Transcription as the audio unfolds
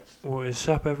What is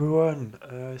up, everyone?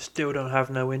 Still don't have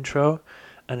no intro,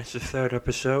 and it's the third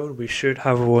episode. We should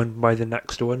have one by the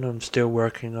next one. I'm still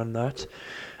working on that.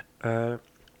 Uh,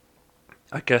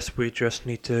 I guess we just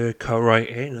need to go right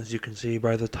in. As you can see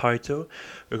by the title,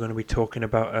 we're going to be talking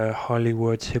about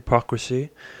Hollywood's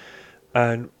hypocrisy.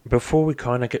 And before we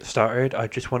kind of get started, I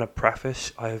just want to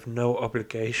preface I have no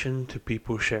obligation to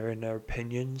people sharing their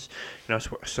opinions.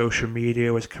 That's what social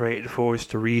media was created for, is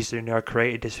the reason I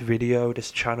created this video,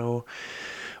 this channel,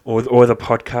 or the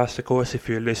podcast, of course. If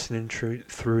you're listening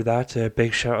through that, a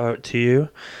big shout out to you.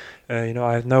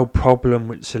 I have no problem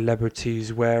with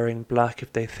celebrities wearing black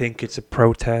if they think it's a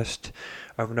protest.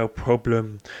 I have no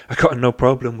problem. I got no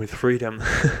problem with freedom.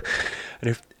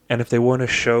 and if they want to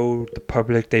show the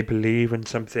public they believe in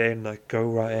something, like, go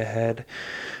right ahead.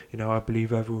 I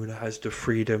believe everyone has the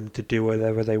freedom to do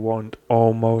whatever they want,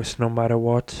 almost, no matter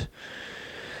what.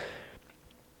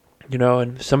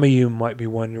 And some of you might be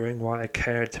wondering why I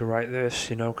cared to write this,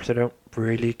 because I don't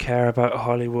really care about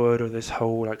Hollywood or this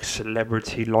whole, like,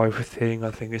 celebrity life thing.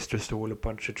 I think it's just all a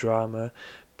bunch of drama.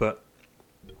 But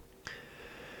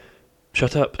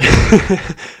shut up.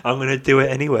 I'm going to do it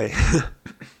anyway.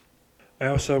 I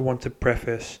also want to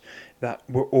preface that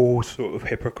we're all sort of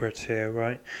hypocrites here,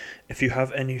 right? If you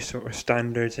have any sort of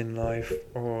standards in life,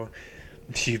 or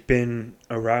if you've been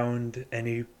around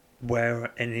anywhere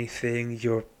or anything,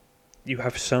 you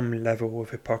have some level of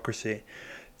hypocrisy.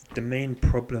 The main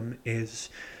problem is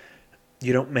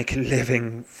you don't make a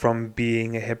living from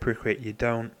being a hypocrite. You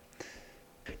don't.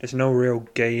 There's no real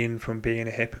gain from being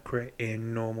a hypocrite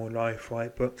in normal life,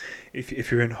 right? But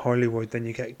if you're in Hollywood, then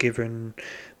you get given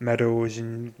medals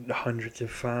and hundreds of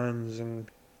fans. And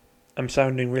I'm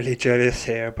sounding really jealous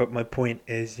here, but my point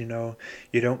is, you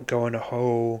don't go on a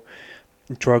whole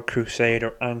drug crusade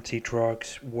or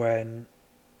anti-drugs when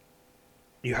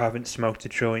you haven't smoked a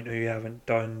joint or you haven't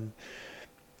done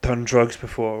drugs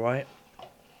before, right?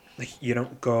 Like, you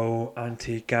don't go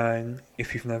anti-gang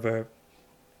if you've never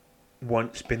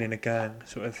once been in a gang,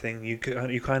 sort of thing. You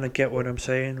kind of get what I'm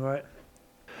saying, right?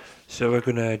 So we're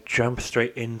gonna jump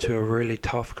straight into a really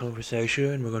tough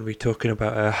conversation. We're gonna be talking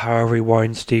about Harvey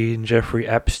Weinstein, Jeffrey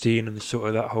Epstein, and sort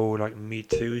of that whole, like, Me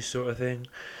Too sort of thing.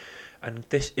 And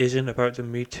this isn't about the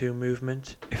Me Too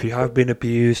movement. If you have been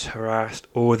abused, harassed,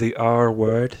 or the R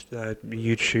word,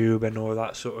 YouTube and all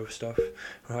that sort of stuff,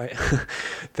 right?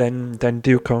 then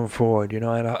do come forward, and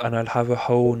I'll have a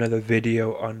whole another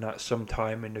video on that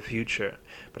sometime in the future.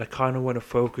 But I kind of want to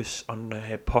focus on the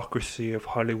hypocrisy of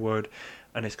Hollywood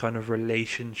and its kind of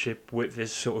relationship with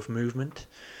this sort of movement.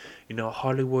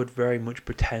 Hollywood very much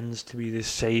pretends to be the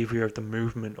savior of the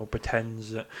movement, or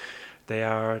pretends that they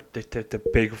are the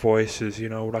big voices,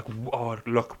 like, oh,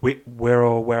 look, we're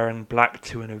all wearing black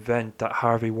to an event that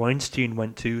Harvey Weinstein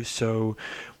went to, so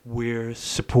we're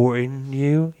supporting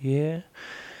you, yeah?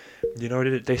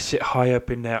 They sit high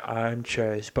up in their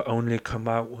armchairs, but only come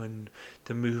out when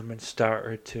the movement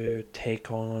started to take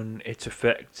on its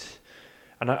effect.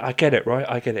 And I get it, right?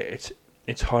 I get it.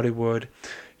 It's Hollywood.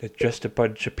 They're just a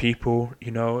bunch of people,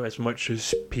 as much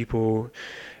as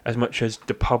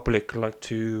the public like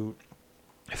to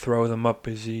throw them up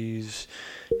as these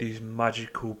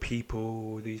magical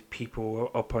people, these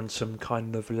people up on some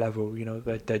kind of level.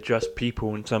 They're just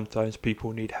people, and sometimes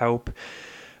people need help,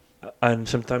 and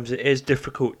sometimes it is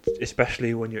difficult,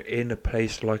 especially when you're in a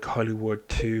place like Hollywood,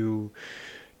 to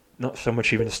not so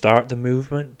much even start the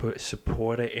movement, but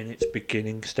support it in its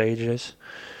beginning stages.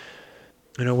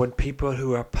 When people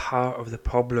who are part of the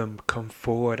problem come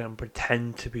forward and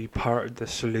pretend to be part of the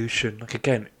solution, like,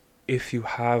 again, if you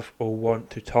have or want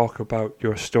to talk about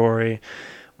your story,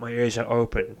 my ears are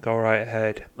open. Go right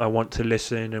ahead. I want to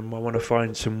listen, and I want to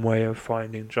find some way of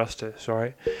finding justice,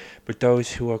 right? But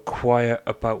those who are quiet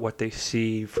about what they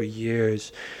see for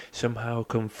years somehow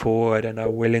come forward and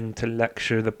are willing to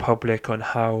lecture the public on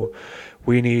how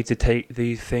we need to take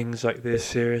these things like this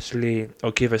seriously,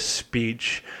 or give a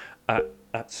speech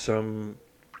at some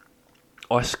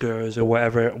Oscars or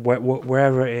whatever,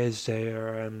 wherever it is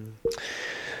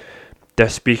they're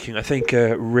speaking. I think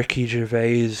Ricky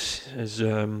Gervais is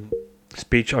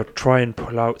speech. I'll try and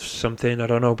pull out something. I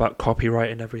don't know about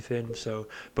copyright and everything,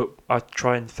 but I'll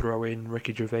try and throw in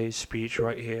Ricky Gervais' speech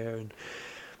right here, and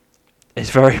it's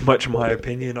very much my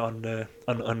opinion on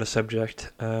the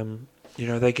subject.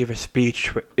 They give a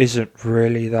speech that isn't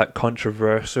really that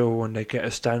controversial, and they get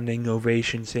a standing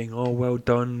ovation saying, "Oh, well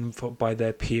done," by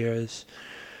their peers.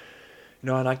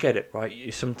 And I get it,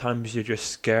 right? Sometimes you're just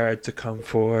scared to come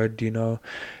forward,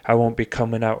 I won't be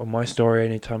coming out with my story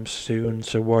anytime soon,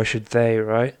 so why should they,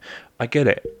 right? I get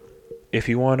it. if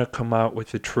you want to come out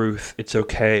with the truth, it's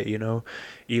okay, you know,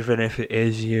 even if it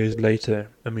is years later.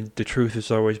 I mean, the truth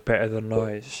is always better than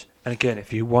lies. And again,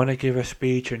 if you want to give a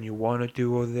speech and you want to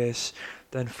do all this,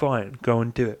 then fine, go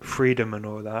and do it. Freedom and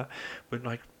all that. But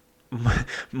like,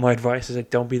 my advice is like,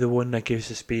 don't be the one that gives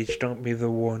the speech. Don't be the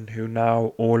one who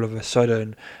now, all of a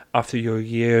sudden, after your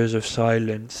years of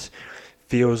silence,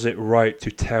 feels it right to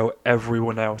tell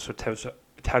everyone else or tell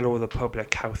all the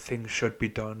public how things should be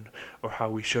done or how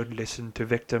we should listen to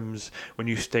victims when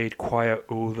you stayed quiet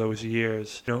all those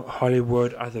years. You know,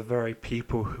 Hollywood are the very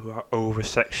people who are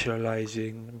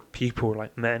over-sexualizing people,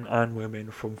 like men and women,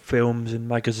 from films and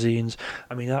magazines.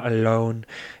 I mean, that alone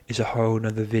is a whole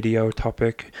nother video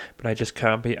topic, but I just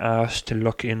can't be asked to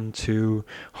look into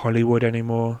Hollywood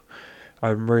anymore.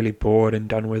 I'm really bored and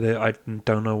done with it. I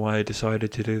don't know why I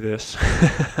decided to do this.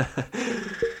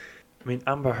 I mean,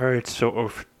 Amber Heard sort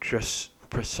of just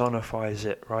personifies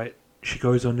it, right? She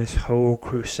goes on this whole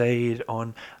crusade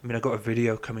on, I mean, I got a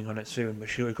video coming on it soon, but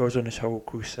she goes on this whole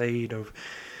crusade of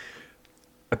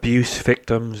abuse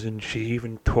victims, and she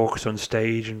even talks on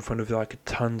stage in front of like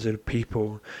tons of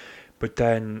people. But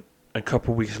then a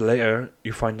couple weeks later,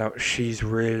 you find out she's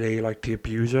really like the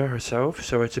abuser herself,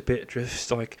 so it's a bit just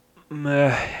like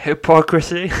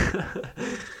hypocrisy.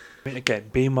 I mean, again,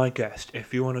 be my guest.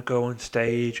 If you want to go on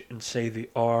stage and say the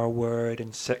R word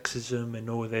and sexism and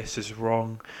all this is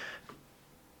wrong,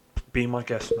 be my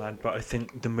guest, man. But I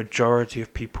think the majority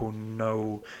of people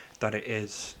know that it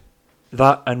is.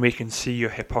 That, and we can see your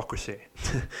hypocrisy.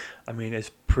 I mean, it's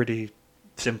pretty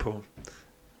simple.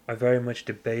 I very much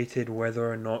debated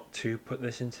whether or not to put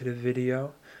this into the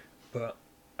video, but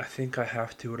I think I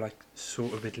have to, like,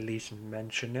 sort of at least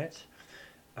mention it.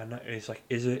 And that is like,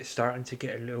 is it starting to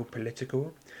get a little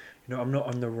political? You know, I'm not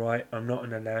on the right, I'm not on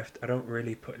the left. I don't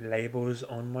really put labels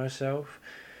on myself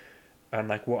and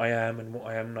like what I am and what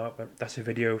I am not. But that's a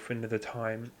video for another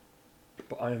time.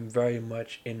 But I am very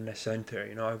much in the center.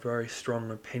 You know, I have very strong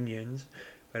opinions,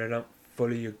 but I don't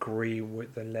fully agree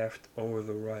with the left or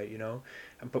the right. You know,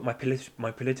 but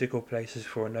my political place is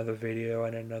for another video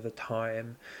and another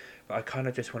time. But I kind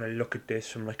of just want to look at this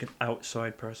from like an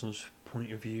outside person's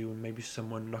point of view and maybe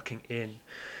someone looking in.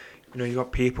 You know, you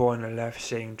got people on the left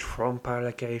saying Trump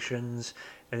allegations,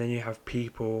 and then you have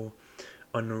people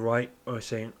on the right are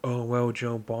saying, oh well,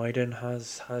 Joe Biden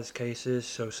has cases,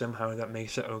 so somehow that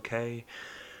makes it okay.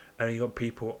 And you got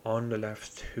people on the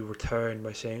left who return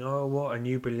by saying, oh what, and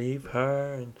you believe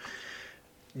her? And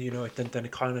you know, then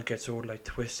it kind of gets all like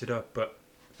twisted up. But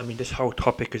I mean, this whole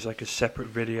topic is like a separate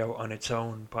video on its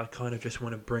own, but I kind of just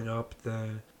want to bring up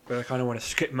but I kind of want to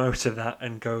skip most of that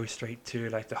and go straight to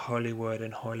like the Hollywood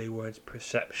and Hollywood's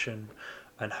perception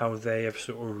and how they have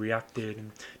sort of reacted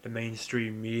and the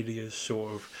mainstream media's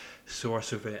sort of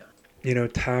source of it. You know,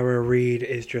 Tara Reid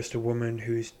is just a woman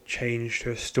who's changed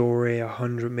her story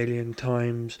 100 million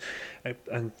times,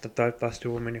 and that's the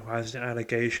woman who has the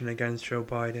allegation against Joe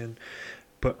Biden.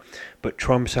 But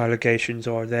Trump's allegations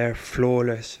are they're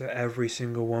flawless. Every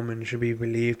single woman should be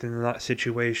believed in that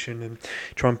situation, and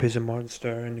Trump is a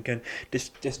monster. And again, this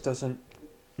doesn't.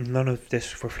 None of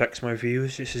this reflects my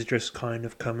views. This is just kind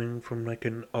of coming from like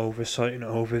an oversight and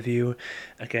overview.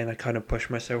 Again, I kind of push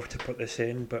myself to put this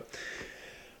in, but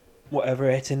whatever,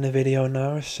 it's in the video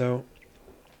now, so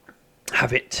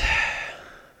have it.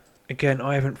 Again,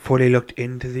 I haven't fully looked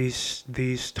into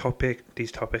these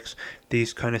topics,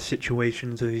 these kind of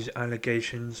situations or these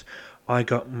allegations. I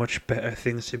got much better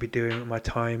things to be doing with my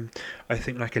time. I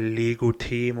think like a legal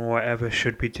team or whatever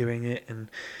should be doing it and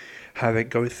have it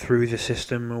go through the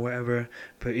system or whatever.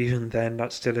 But even then,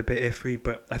 that's still a bit iffy.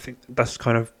 But I think that's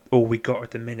kind of all we got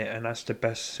at the minute, and that's the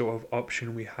best sort of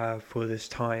option we have for this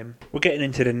time. We're getting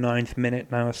into the 9th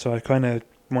minute now, so I kind of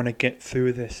want to get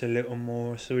through this a little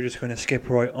more, so we're just going to skip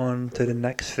right on to the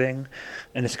next thing,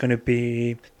 and it's going to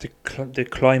be the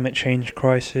climate change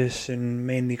crisis, and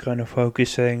mainly kind of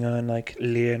focusing on like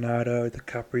Leonardo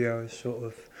DiCaprio's sort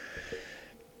of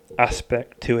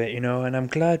aspect to it, you know. And I'm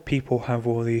glad people have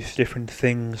all these different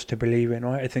things to believe in,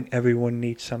 right? I think everyone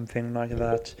needs something like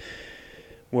that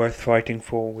worth fighting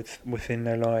for within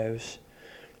their lives.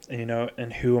 You know,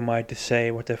 and who am I to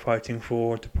say what they're fighting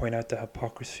for, to point out the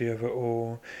hypocrisy of it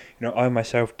all? You know, I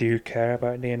myself do care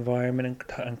about the environment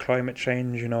and climate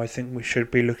change. You know, I think we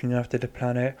should be looking after the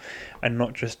planet and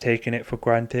not just taking it for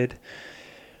granted.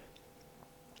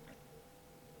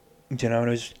 You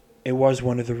know, it was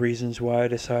one of the reasons why I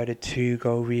decided to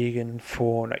go vegan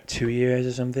for like 2 years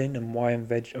or something, and why I'm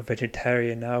a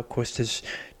vegetarian now. Of course,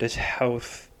 there's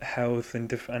health and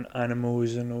different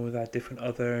animals and all that different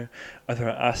other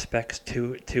aspects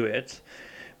to it.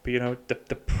 But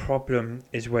the problem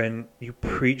is when you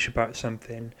preach about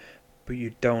something, but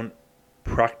you don't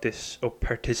practice or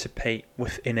participate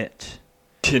within it.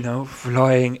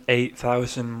 Flying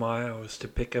 8,000 miles to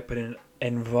pick up an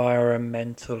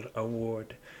environmental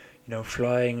award.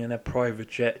 Flying in a private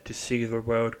jet to see the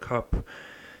World Cup.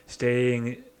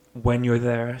 When you're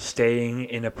there, staying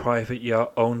in a private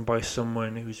yacht owned by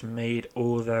someone who's made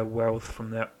all their wealth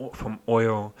from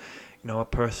oil. A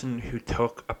person who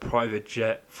took a private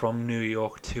jet from New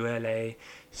York to LA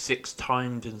 6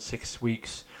 times in 6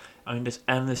 weeks. There's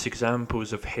endless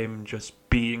examples of him just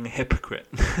being a hypocrite.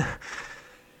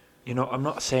 I'm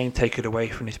not saying take it away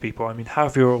from these people.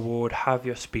 Have your award, have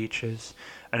your speeches,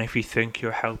 and if you think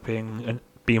you're helping, and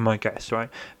be my guest, right?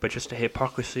 But just the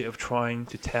hypocrisy of trying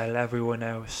to tell everyone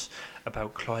else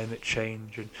about climate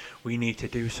change and we need to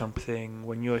do something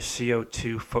when your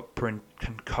CO2 footprint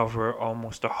can cover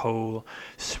almost a whole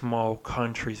small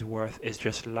country's worth is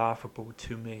just laughable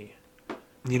to me.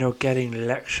 Getting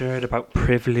lectured about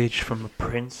privilege from a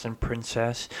prince and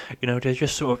princess. There's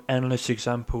just sort of endless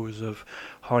examples of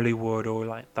Hollywood or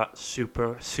like that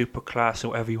super class or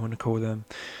whatever you want to call them,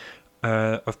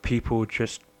 of people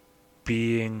just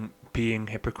being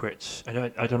hypocrites. I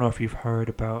don't know if you've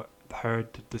heard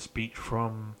the speech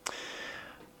from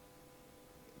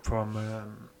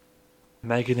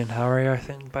Meghan and Harry, I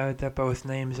think their both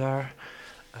names are.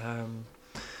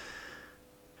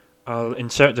 I'll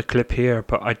insert the clip here,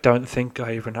 but I don't think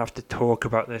I even have to talk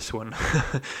about this one.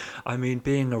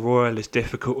 Being a royal is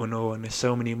difficult and all, and there's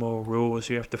so many more rules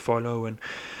you have to follow, and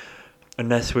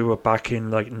unless we were back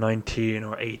in like 19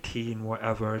 or 18,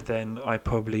 whatever, then I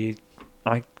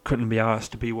couldn't be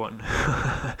asked to be one.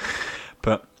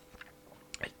 But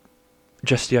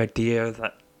just the idea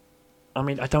that,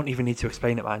 I don't even need to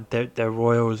explain it, man. They're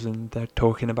royals and they're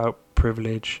talking about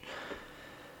privilege.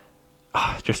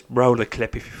 Just roll the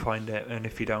clip if you find it, and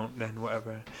if you don't, then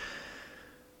whatever.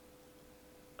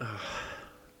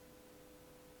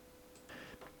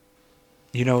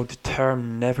 The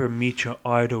term never meet your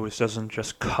idols doesn't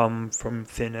just come from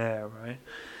thin air, right?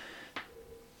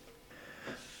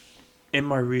 In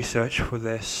my research for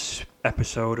this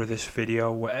episode or this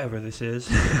video, whatever this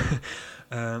is,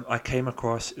 I came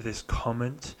across this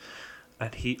comment,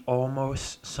 and he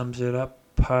almost sums it up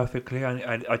perfectly.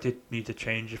 I did need to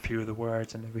change a few of the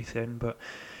words and everything, but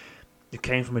it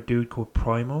came from a dude called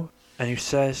Primal, and he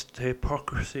says the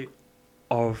hypocrisy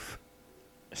of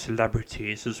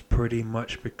celebrities has pretty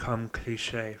much become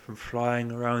cliche, from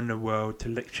flying around the world to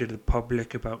lecture the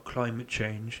public about climate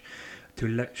change, to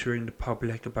lecturing the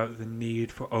public about the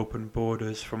need for open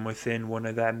borders from within one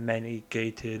of their many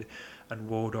gated and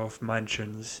walled off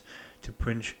mansions, to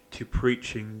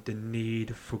preaching the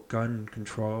need for gun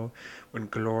control when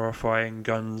glorifying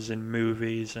guns in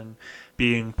movies and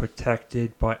being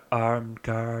protected by armed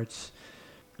guards.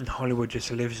 And Hollywood just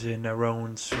lives in their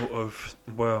own sort of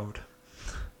world.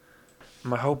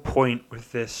 My whole point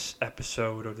with this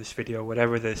episode or this video,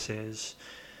 whatever this is,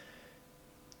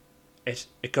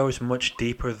 it goes much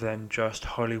deeper than just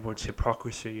Hollywood's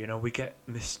hypocrisy. We get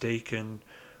mistaken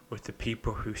with the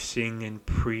people who sing and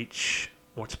preach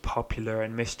what's popular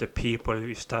and miss the people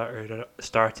who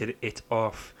started it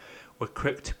off. We're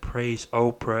quick to praise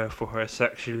Oprah for her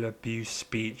sexual abuse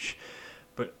speech,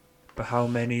 but how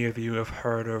many of you have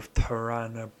heard of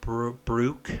Tarana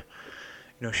Brooke?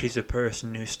 She's a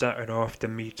person who started off the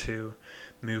Me Too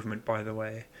movement, by the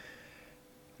way.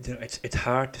 It's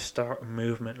hard to start a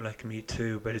movement like Me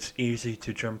Too, but it's easy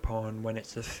to jump on when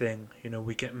it's a thing.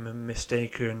 We get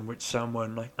mistaken with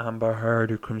someone like Amber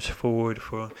Heard who comes forward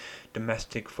for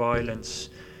domestic violence,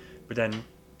 but then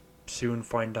soon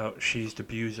find out she's the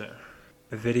abuser.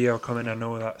 A video coming, I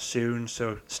know that soon,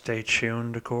 so stay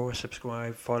tuned, of course,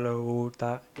 subscribe, follow, all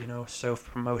that,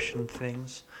 self-promotion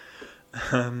things.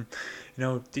 I'm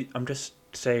just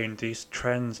saying these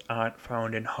trends aren't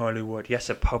found in Hollywood. Yes,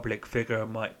 a public figure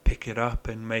might pick it up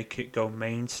and make it go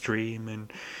mainstream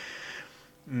and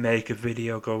make a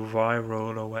video go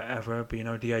viral or whatever,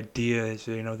 but the idea is,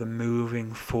 the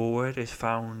moving forward is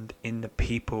found in the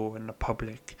people and the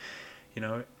public.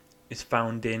 It's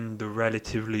found in the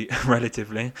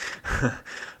relatively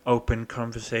open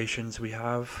conversations we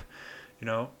have,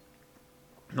 not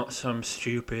some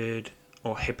stupid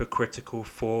or hypocritical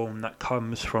form that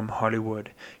comes from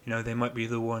Hollywood. They might be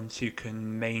the ones who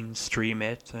can mainstream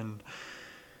it, and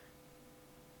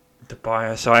the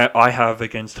bias I have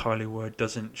against Hollywood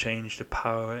doesn't change the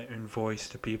power and voice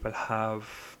that people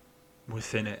have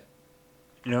within it.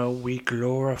 We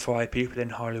glorify people in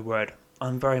Hollywood.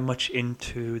 I'm very much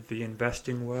into the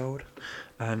investing world,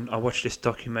 and I watched this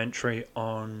documentary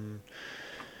on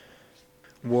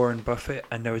Warren Buffett,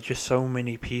 and there was just so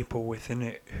many people within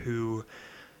it who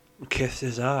kissed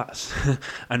his ass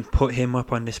and put him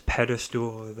up on this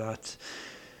pedestal that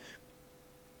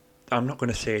I'm not going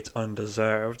to say it's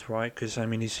undeserved, right? Because I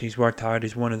mean, he's worked hard.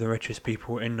 He's one of the richest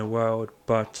people in the world,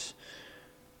 but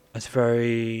it's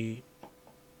very,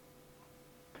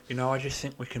 I just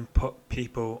think we can put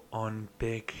people on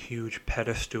big, huge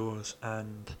pedestals,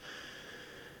 and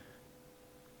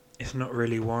it's not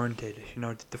really warranted.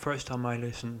 The first time I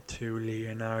listened to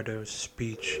Leonardo's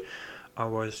speech, I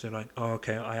was like, oh,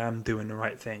 okay, I am doing the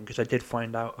right thing, because I did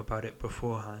find out about it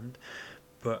beforehand.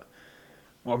 But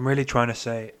what I'm really trying to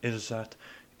say is that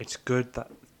it's good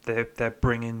that they're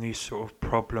bringing these sort of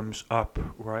problems up,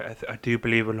 right? I do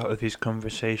believe a lot of these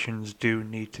conversations do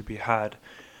need to be had,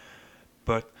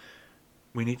 but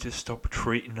we need to stop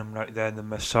treating them like they're the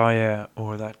Messiah,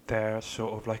 or that they're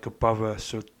sort of like above us.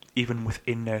 So even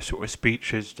within their sort of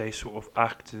speeches, they sort of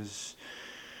act as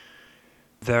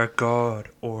their God,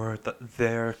 or that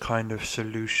their kind of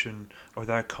solution, or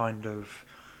their kind of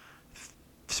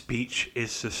speech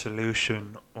is the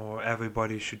solution, or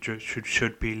everybody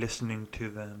should be listening to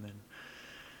them.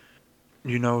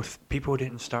 And people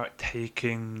didn't start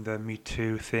taking the Me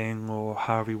Too thing or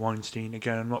Harvey Weinstein.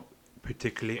 Again, I'm not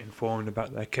particularly informed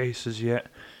about their cases yet,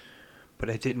 but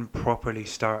they didn't properly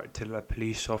start till a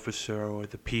police officer or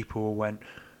the people went,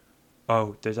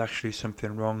 oh, there's actually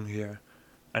something wrong here.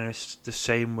 And it's the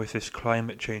same with this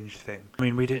climate change thing. I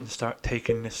mean, we didn't start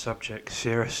taking this subject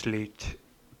seriously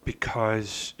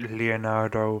because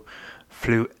Leonardo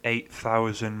flew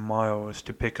 8,000 miles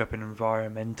to pick up an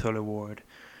environmental award.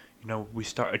 We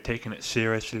started taking it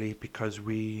seriously because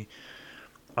we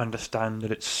understand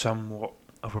that it's somewhat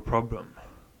of a problem.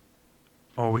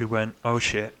 Or we went, oh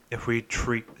shit, if we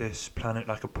treat this planet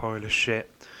like a pile of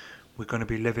shit, we're going to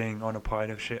be living on a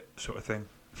pile of shit, sort of thing.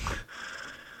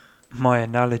 My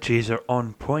analogies are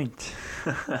on point.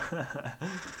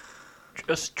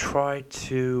 Just try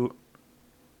to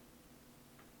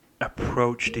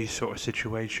approach these sort of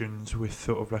situations with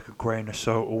sort of like a grain of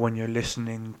salt, or when you're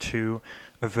listening to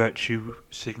a virtue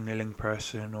signalling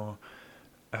person or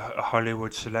a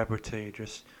Hollywood celebrity,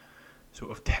 just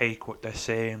sort of take what they're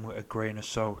saying with a grain of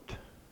salt.